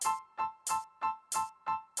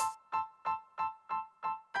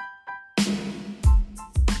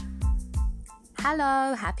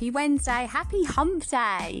Hello, happy Wednesday, happy hump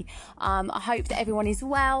day. I hope that everyone is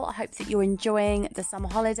well. I hope that you're enjoying the summer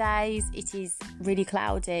holidays. It is really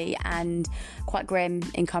cloudy and quite grim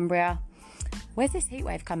in Cumbria. Where's this heat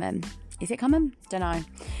wave coming? Is it coming? Don't know.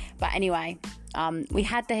 But anyway, we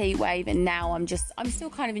had the heat wave and now I'm still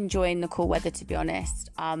kind of enjoying the cool weather, to be honest.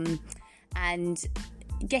 And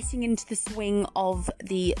getting into the swing of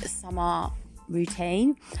the summer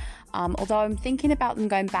routine. Although I'm thinking about them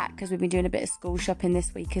going back because we've been doing a bit of school shopping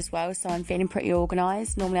this week as well, so I'm feeling pretty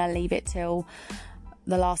organised. Normally I leave it till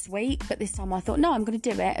the last week, but this time I thought, no, I'm going to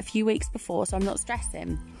do it a few weeks before so I'm not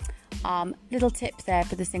stressing. Little tip there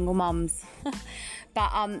for the single mums.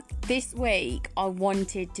 But this week I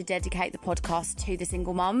wanted to dedicate the podcast to the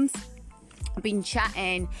single mums. I've been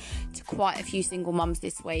chatting to quite a few single mums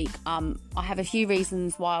this week. I have a few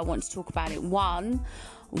reasons why I want to talk about it. One,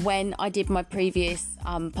 when I did my previous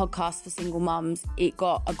podcast for single mums, it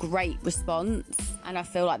got a great response and I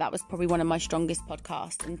feel like that was probably one of my strongest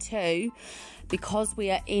podcasts. And two, because we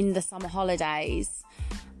are in the summer holidays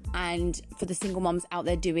and for the single mums out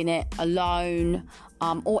there doing it alone,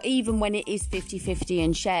 or even when it is 50-50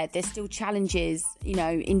 and shared, there's still challenges,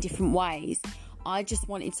 in different ways. I just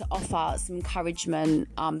wanted to offer some encouragement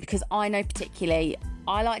because I know particularly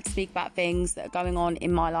I like to speak about things that are going on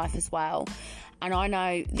in my life as well. And I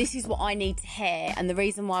know this is what I need to hear. And the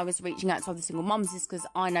reason why I was reaching out to other single mums is because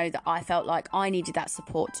I know that I felt like I needed that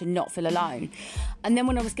support to not feel alone. And then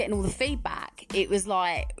when I was getting all the feedback, it was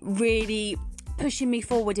like really pushing me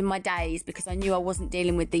forward in my days because I knew I wasn't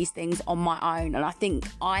dealing with these things on my own. And I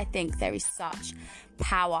think there is such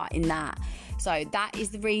power in that. So that is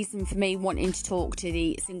the reason for me wanting to talk to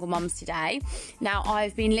the single mums today. Now,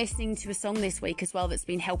 I've been listening to a song this week as well that's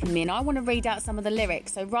been helping me, and I want to read out some of the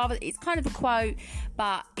lyrics. So it's kind of a quote,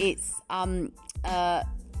 but it's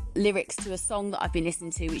lyrics to a song that I've been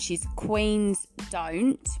listening to, which is Queens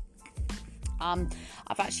Don't.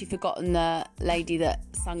 I've actually forgotten the lady that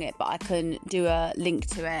sung it, but I can do a link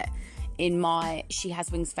to it in my She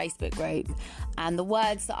Has Wings Facebook group. And the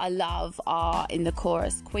words that I love are in the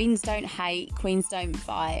chorus: Queens don't hate, queens don't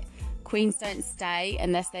fight, queens don't stay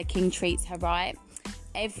unless their king treats her right.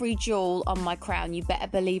 Every jewel on my crown, you better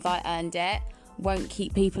believe I earned it. Won't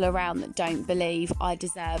keep people around that don't believe I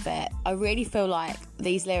deserve it. I really feel like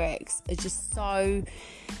these lyrics are just so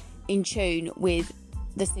in tune with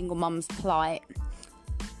the single mum's plight,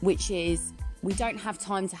 which is, we don't have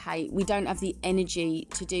time to hate. We don't have the energy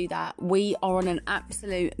to do that. We are on an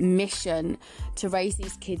absolute mission to raise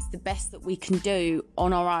these kids the best that we can do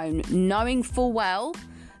on our own, knowing full well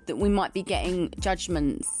that we might be getting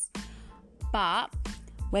judgments. But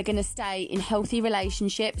we're going to stay in healthy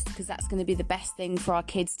relationships because that's going to be the best thing for our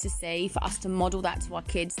kids to see, for us to model that to our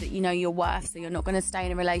kids, that you know your worth. So you're not going to stay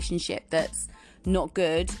in a relationship that's not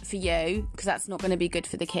good for you because that's not going to be good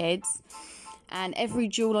for the kids. And every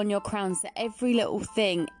jewel on your crown, so every little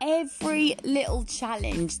thing, every little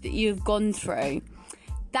challenge that you've gone through,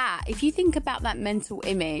 that, if you think about that mental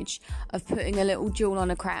image of putting a little jewel on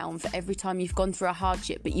a crown for every time you've gone through a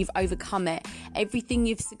hardship but you've overcome it, everything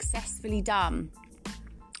you've successfully done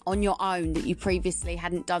on your own that you previously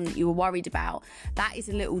hadn't done, that you were worried about, that is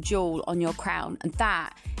a little jewel on your crown, and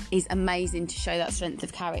that is amazing to show that strength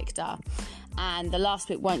of character. And the last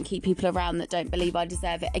bit, won't keep people around that don't believe I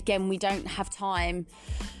deserve it. Again, we don't have time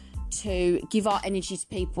to give our energy to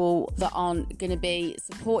people that aren't going to be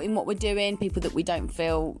supporting what we're doing, people that we don't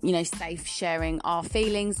feel, safe sharing our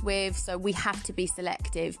feelings with. So we have to be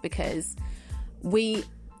selective because we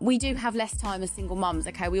do have less time as single mums,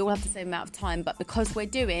 okay? We all have the same amount of time, but because we're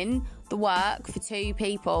doing the work for two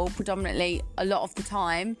people predominantly a lot of the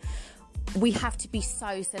time, we have to be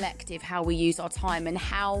so selective how we use our time and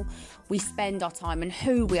how we spend our time and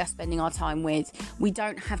who we are spending our time with. We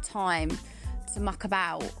don't have time to muck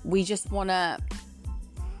about. We just want to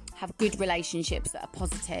have good relationships that are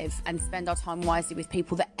positive and spend our time wisely with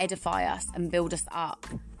people that edify us and build us up.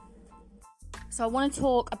 So I want to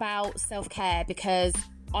talk about self-care because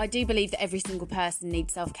I do believe that every single person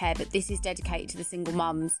needs self-care, but this is dedicated to the single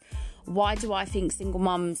mums. Why do I think single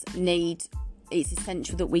mums it's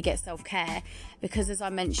essential that we get self-care? Because as I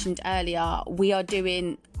mentioned earlier, we are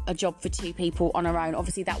doing a job for two people on our own.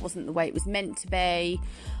 Obviously that wasn't the way it was meant to be.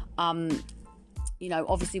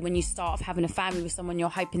 Obviously when you start off having a family with someone, you're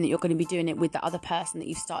hoping that you're going to be doing it with the other person that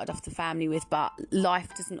you've started off the family with, but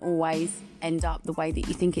life doesn't always end up the way that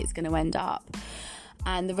you think it's going to end up.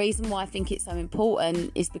 And the reason why I think it's so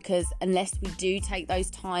important is because unless we do take those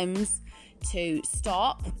times to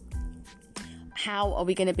stop, how are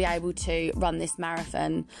we going to be able to run this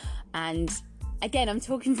marathon? And again, I'm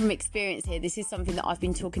talking from experience here. This is something that I've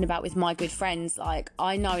been talking about with my good friends. Like,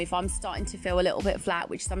 I know if I'm starting to feel a little bit flat,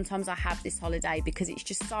 which sometimes I have this holiday because it's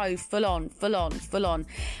just so full on.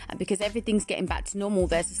 And because everything's getting back to normal,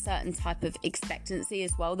 there's a certain type of expectancy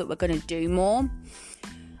as well that we're going to do more.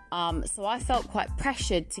 So I felt quite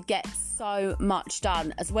pressured to get so much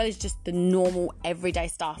done, as well as just the normal everyday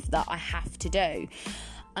stuff that I have to do.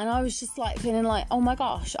 And I was just like feeling like, oh my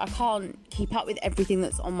gosh, I can't keep up with everything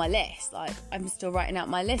that's on my list. Like, I'm still writing out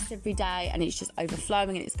my list every day and it's just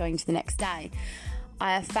overflowing and it's going to the next day.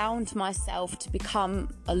 I have found myself to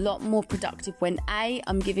become a lot more productive when A,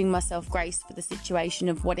 I'm giving myself grace for the situation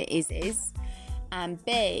of what it is, and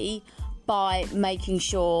B, by making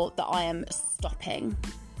sure that I am stopping.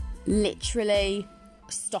 Literally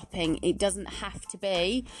stopping. It doesn't have to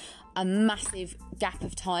be a massive gap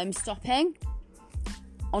of time stopping.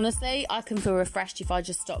 Honestly, I can feel refreshed if I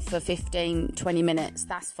just stop for 15-20 minutes.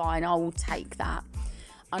 That's fine. I will take that.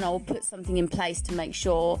 And I will put something in place to make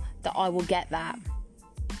sure that I will get that.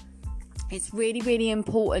 It's really, really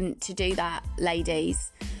important to do that,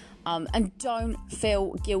 ladies. And don't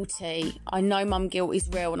feel guilty. I know mum guilt is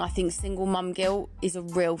real, and I think single mum guilt is a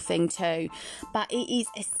real thing too. But it is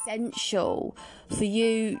essential for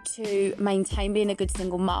you to maintain being a good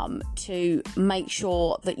single mum, to make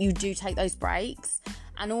sure that you do take those breaks.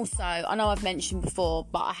 And also, I know I've mentioned before,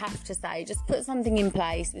 but I have to say, just put something in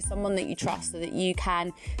place with someone that you trust so that you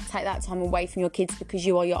can take that time away from your kids, because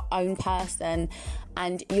you are your own person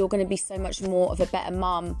and you're going to be so much more of a better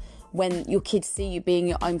mum when your kids see you being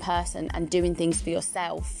your own person and doing things for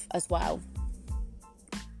yourself as well.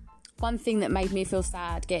 One thing that made me feel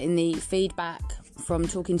sad getting the feedback from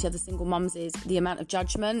talking to other single mums is the amount of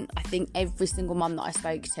judgment. I think every single mum that I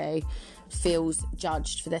spoke to feels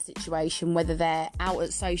judged for their situation, whether they're out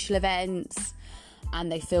at social events and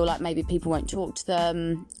they feel like maybe people won't talk to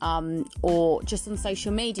them, or just on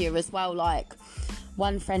social media as well. Like,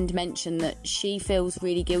 one friend mentioned that she feels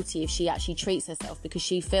really guilty if she actually treats herself, because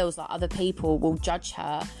she feels like other people will judge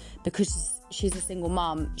her because she's a single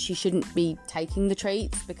mum. She shouldn't be taking the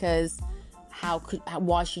treats, because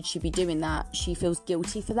why should she be doing that? She feels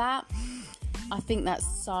guilty for that. I think that's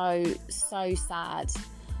so sad,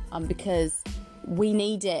 because we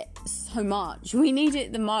need it so much. We need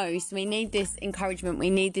it the most. We need this encouragement. We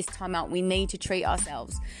need this time out. We need to treat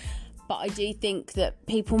ourselves. But I do think that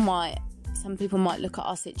some people might look at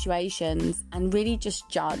our situations and really just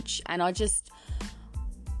judge. And I just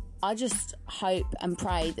hope and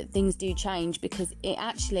pray that things do change, because it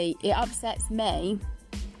upsets me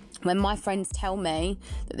when my friends tell me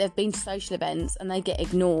that they've been to social events and they get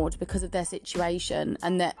ignored because of their situation,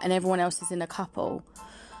 and everyone else is in a couple.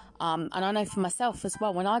 And I know for myself as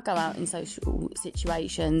well, when I go out in social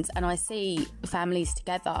situations and I see families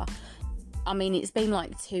together, I mean, it's been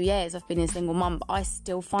like 2 years I've been a single mum, but I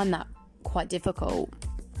still find that quite difficult.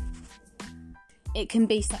 It can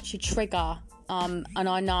be such a trigger, and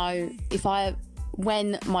I know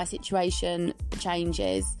when my situation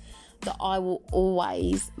changes, that I will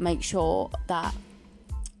always make sure that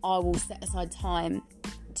I will set aside time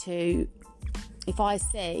to, if I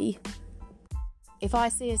see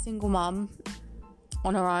a single mum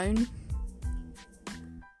on her own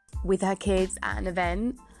with her kids at an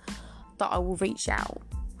event, that I will reach out.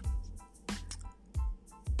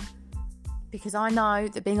 Because I know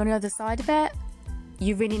that being on the other side of it,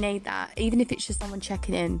 you really need that. Even if it's just someone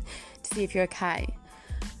checking in to see if you're okay,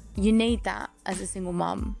 you need that as a single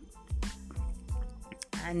mum.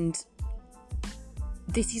 And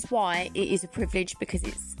this is why it is a privilege, because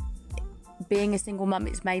it's being a single mum,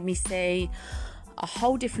 it's made me see a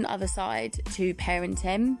whole different other side to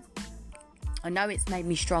parenting. I know it's made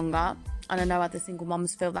me stronger, and I know other single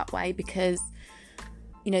mums feel that way, because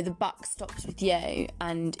the buck stops with you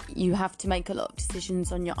and you have to make a lot of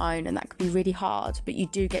decisions on your own, and that can be really hard, but you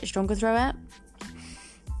do get stronger through it.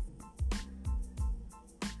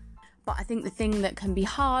 But I think the thing that can be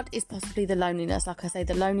hard is possibly the loneliness. Like I say,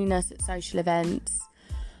 the loneliness at social events,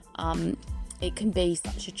 it can be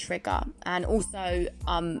such a trigger. And also,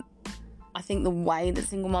 I think the way that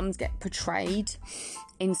single mums get portrayed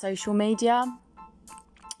in social media,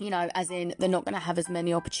 as in they're not going to have as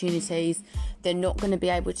many opportunities, they're not going to be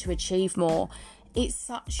able to achieve more. It's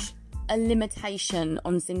such a limitation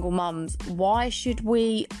on single mums. Why should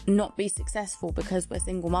we not be successful because we're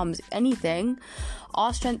single mums? If anything,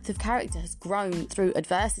 our strength of character has grown through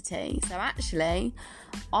adversity. So actually,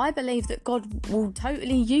 I believe that God will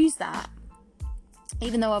totally use that.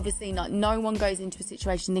 Even though obviously no one goes into a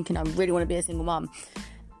situation thinking, I really want to be a single mum.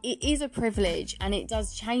 it is a privilege, and it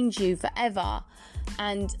does change you forever.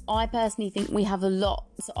 And I personally think we have a lot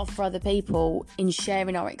to offer other people in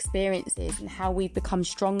sharing our experiences and how we've become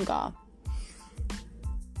stronger.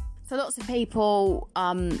 So lots of people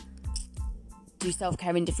do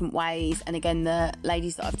self-care in different ways, and again, the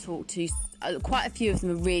ladies that I've talked to, quite a few of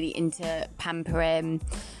them are really into pampering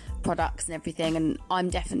products and everything, and I'm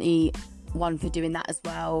definitely one for doing that as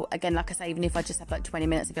well. Again, like I say, even if I just have like 20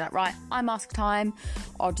 minutes to be like, right, eye mask time,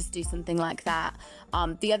 I'll just do something like that.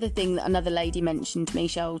 The other thing that another lady mentioned to me,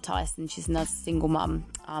 Cheryl Tyson, she's another single mum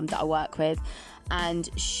that I work with, and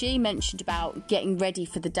she mentioned about getting ready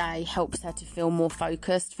for the day helps her to feel more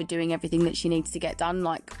focused for doing everything that she needs to get done,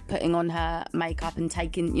 like putting on her makeup and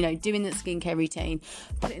taking, you know, doing the skincare routine,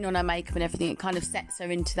 putting on her makeup and everything. It kind of sets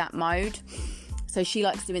her into that mode. So she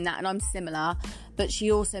likes doing that, and I'm similar. But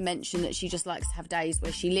she also mentioned that she just likes to have days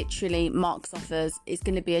where she literally marks off as it's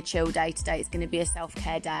going to be a chill day today, it's going to be a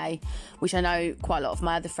self-care day, which I know quite a lot of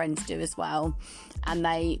my other friends do as well. And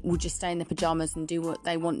they will just stay in their pyjamas and do what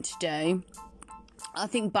they want to do. I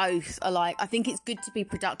think both are like, I think it's good to be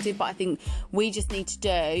productive, but I think we just need to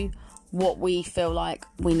do what we feel like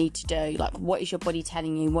we need to do. Like, what is your body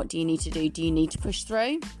telling you? What do you need to do? Do you need to push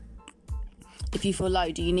through? If you feel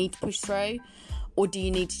low, do you need to push through? Or do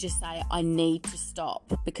you need to just say, I need to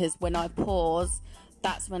stop? Because when I pause,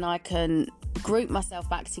 that's when I can group myself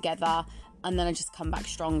back together, and then I just come back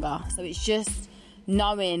stronger. So it's just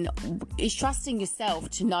knowing, it's trusting yourself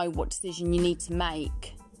to know what decision you need to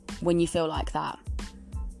make when you feel like that.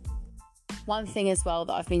 One thing as well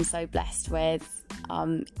that I've been so blessed with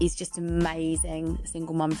is just amazing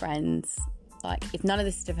single mum friends. Like, if none of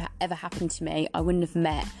this had ever happened to me, I wouldn't have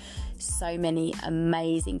met so many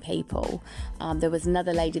amazing people. There was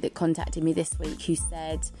another lady that contacted me this week who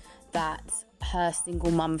said that her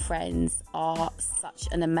single mum friends are such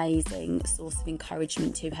an amazing source of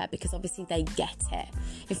encouragement to her, because obviously they get it.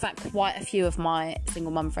 In fact, quite a few of my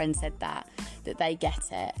single mum friends said that they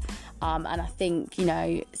get it. And I think, you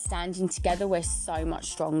know, standing together, we're so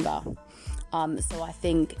much stronger. So I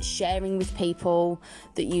think sharing with people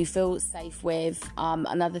that you feel safe with.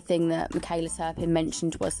 Another thing that Michaela Turpin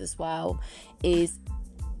mentioned to us as well is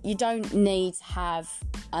you don't need to have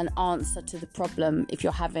an answer to the problem if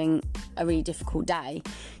you're having a really difficult day.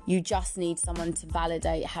 You just need someone to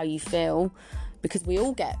validate how you feel, because we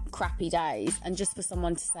all get crappy days, and just for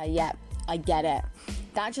someone to say, yeah, I get it,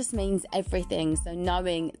 that just means everything. So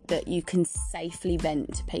knowing that you can safely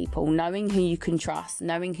vent to people, knowing who you can trust,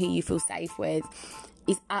 knowing who you feel safe with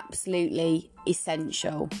is absolutely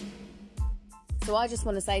essential. So I just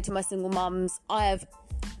want to say to my single mums, I have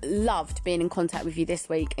loved being in contact with you this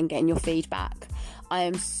week and getting your feedback. I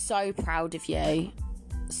am so proud of you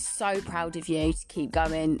to keep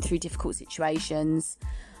going through difficult situations.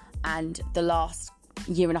 And the last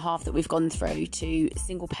year and a half that we've gone through to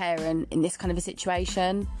single parent in this kind of a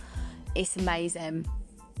situation, it's amazing.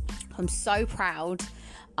 I'm so proud.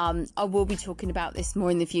 I will be talking about this more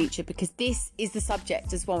in the future, because this is the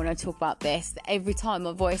subject as well. When I talk about this, every time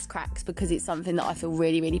my voice cracks, because it's something that I feel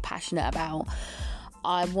really, really passionate about.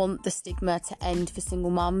 I want the stigma to end for single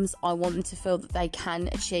mums. I want them to feel that they can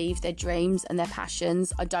achieve their dreams and their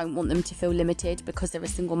passions. I don't want them to feel limited because they're a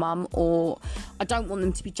single mum, or I don't want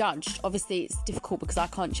them to be judged. Obviously, it's difficult because I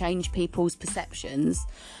can't change people's perceptions,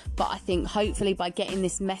 but I think hopefully by getting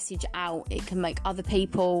this message out, it can make other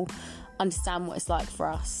people understand what it's like for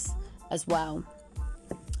us as well.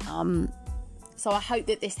 So I hope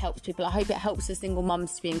that this helps people. I hope it helps the single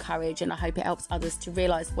mums to be encouraged, and I hope it helps others to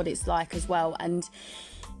realise what it's like as well. And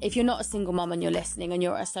if you're not a single mum and you're listening and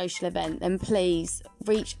you're at a social event, then please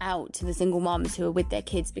reach out to the single mums who are with their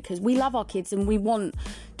kids, because we love our kids and we want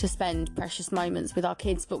to spend precious moments with our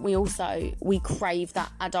kids, but we crave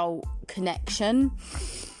that adult connection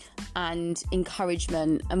and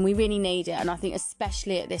encouragement, and we really need it. And I think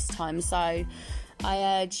especially at this time, so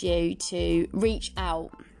I urge you to reach out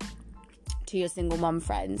to your single mum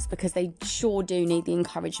friends, because they sure do need the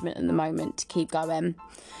encouragement at the moment to keep going.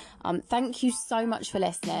 Thank you so much for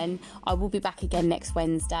listening. I will be back again next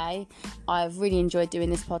Wednesday. I've really enjoyed doing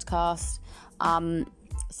this podcast.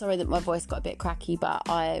 Sorry that my voice got a bit cracky, but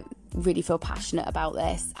I really feel passionate about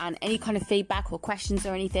this. And any kind of feedback or questions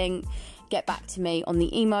or anything, get back to me on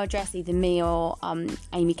the email address, either me or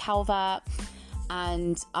Amy Calvert.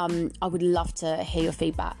 And I would love to hear your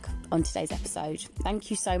feedback on today's episode. Thank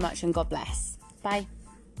you so much, and God bless. Bye.